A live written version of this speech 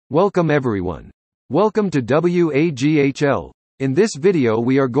Welcome everyone. Welcome to WAGHL. In this video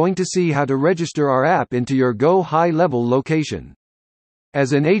we are going to see how to register our app into your Go high-level location.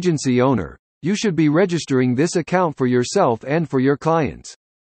 As an agency owner, you should be registering this account for yourself and for your clients.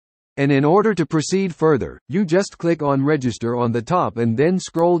 And in order to proceed further, you just click on Register on the top and then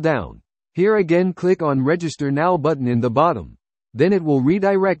scroll down. Here again click on Register Now button in the bottom. Then it will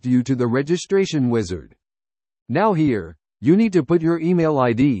redirect you to the registration wizard. Now here, you need to put your email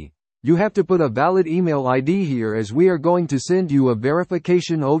ID. You have to put a valid email ID here as we are going to send you a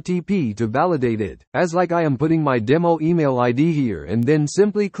verification OTP to validate it. As like I am putting my demo email ID here and then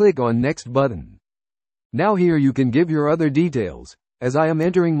simply click on Next button. Now here you can give your other details, as I am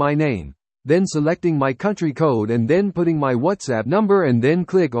entering my name, then selecting my country code and then putting my WhatsApp number and then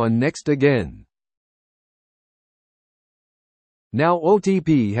click on Next again. Now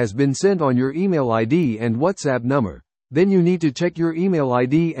OTP has been sent on your email ID and WhatsApp number. Then you need to check your email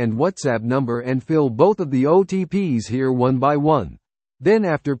ID and WhatsApp number and fill both of the OTPs here one by one. Then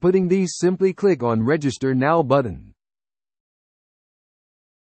after putting these simply click on Register Now button.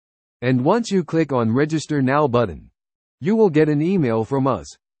 And once you click on Register Now button, you will get an email from us,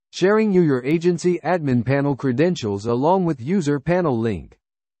 sharing you your agency admin panel credentials along with user panel link.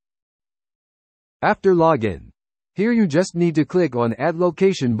 After login, here you just need to click on Add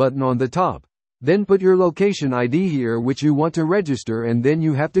Location button on the top. Then put your location ID here which you want to register and then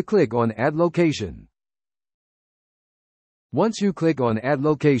you have to click on Add Location. Once you click on Add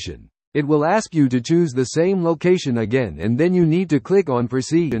Location, it will ask you to choose the same location again and then you need to click on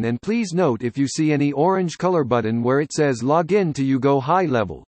Proceed. And please note if you see any orange color button where it says Log in to you Go High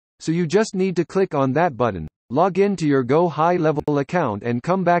Level. So you just need to click on that button, log in to your Go High Level account and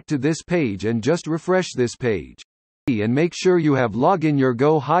come back to this page and just refresh this page. And make sure you have logged in your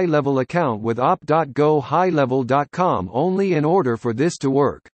Go High Level account with op.gohighlevel.com only in order for this to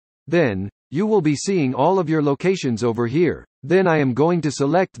work. Then, you will be seeing all of your locations over here. Then I am going to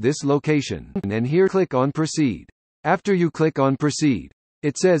select this location, and here click on Proceed. After you click on Proceed,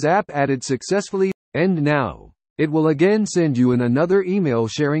 it says App added successfully, and now, it will again send you another email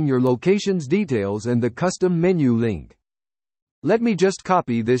sharing your location's details and the custom menu link. Let me just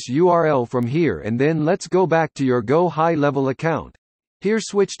copy this URL from here and then let's go back to your Go High Level account. Here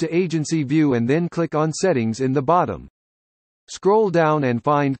switch to Agency View and then click on Settings in the bottom. Scroll down and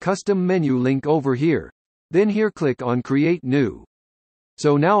find Custom Menu link over here. Then here click on Create New.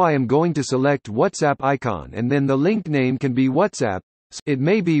 So now I am going to select WhatsApp icon and then the link name can be WhatsApp. It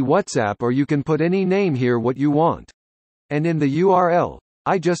may be WhatsApp or you can put any name here what you want. And in the URL,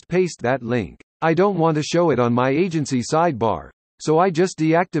 I just paste that link. I don't want to show it on my agency sidebar, so I just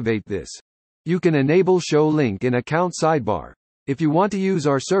deactivate this. You can enable Show Link in Account sidebar if you want to use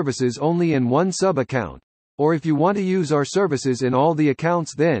our services only in one sub-account, or if you want to use our services in all the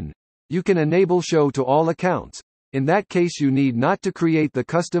accounts then, you can enable Show to all accounts. In that case you need not to create the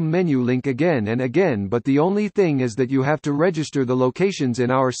custom menu link again and again, but the only thing is that you have to register the locations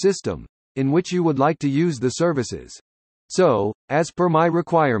in our system, in which you would like to use the services. So, as per my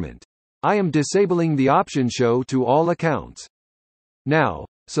requirement, I am disabling the option Show to all accounts. Now,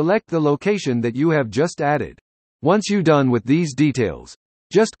 select the location that you have just added. Once you're done with these details,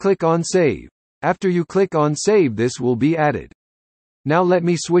 just click on Save. After you click on Save, this will be added. Now let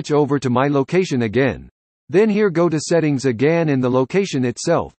me switch over to my location again. Then here go to Settings again in the location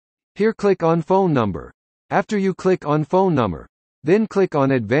itself. Here click on Phone Number. After you click on Phone Number, then click on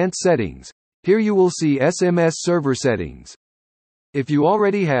Advanced Settings. Here you will see SMS Server Settings. If you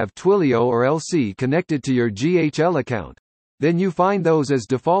already have Twilio or LC connected to your GHL account, then you find those as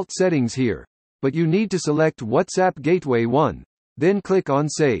default settings here. But you need to select WhatsApp Gateway 1. Then click on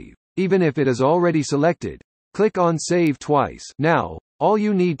Save. Even if it is already selected, click on Save twice. Now, all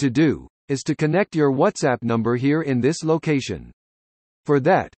you need to do is to connect your WhatsApp number here in this location. For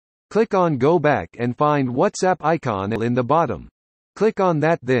that, click on Go Back and find WhatsApp icon in the bottom. Click on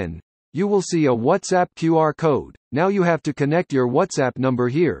that, then you will see a WhatsApp QR code. Now you have to connect your WhatsApp number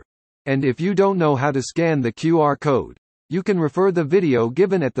here. And if you don't know how to scan the QR code, you can refer the video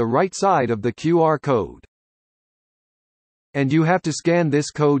given at the right side of the QR code. And you have to scan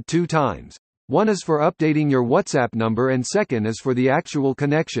this code 2 times. One is for updating your WhatsApp number and second is for the actual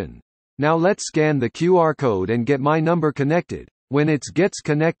connection. Now let's scan the QR code and get my number connected. When it gets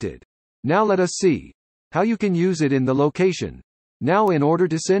connected, now let us see how you can use it in the location. Now in order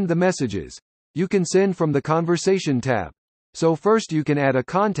to send the messages, you can send from the Conversation tab. So first you can add a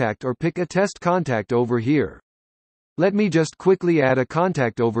contact or pick a test contact over here. Let me just quickly add a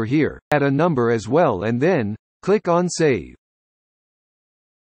contact over here, add a number as well and then, click on Save.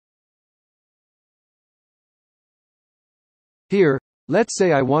 Here, Let's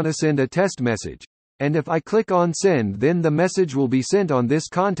say I want to send a test message. And if I click on send, then the message will be sent on this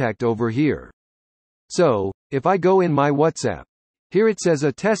contact over here. So, if I go in my WhatsApp, here it says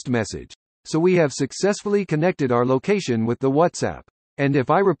a test message. So we have successfully connected our location with the WhatsApp. And if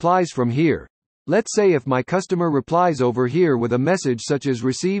I replies from here, let's say if my customer replies over here with a message such as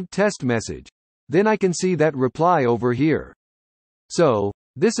received test message, then I can see that reply over here. So,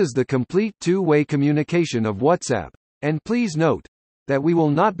 this is the complete two-way communication of WhatsApp. And please note that we will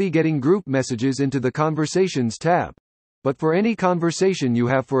not be getting group messages into the Conversations tab. But for any conversation you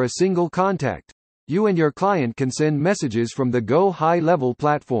have for a single contact, you and your client can send messages from the Go High Level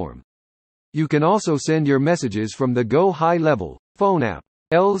platform. You can also send your messages from the Go High Level phone app,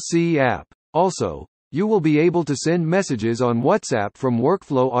 LC app. Also, you will be able to send messages on WhatsApp from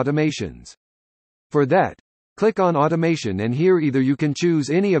workflow automations. For that, click on automation, and here either you can choose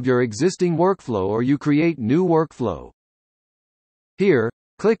any of your existing workflow or you create new workflow. Here,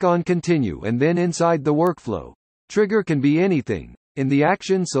 click on continue, and then inside the workflow trigger can be anything. In the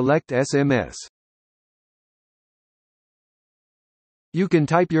action, select SMS. You can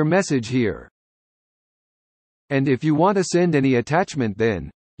type your message here. And if you want to send any attachment,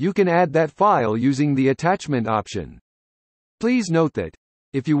 then you can add that file using the attachment option. Please note that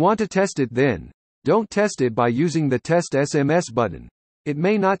if you want to test it, then don't test it by using the test SMS button. It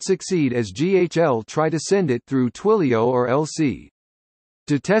may not succeed, as WAGHL try to send it through Twilio or LC.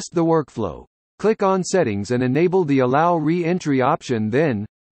 To test the workflow, click on settings and enable the allow re-entry option, then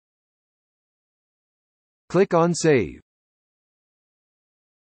click on save.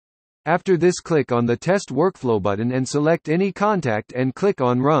 After this, click on the Test Workflow button and select any contact and click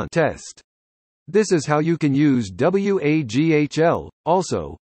on Run Test. This is how you can use WAGHL.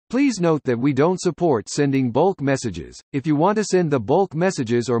 Also, please note that we don't support sending bulk messages. If you want to send the bulk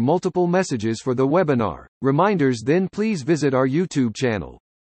messages or multiple messages for the webinar reminders, then please visit our YouTube channel.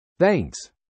 Thanks.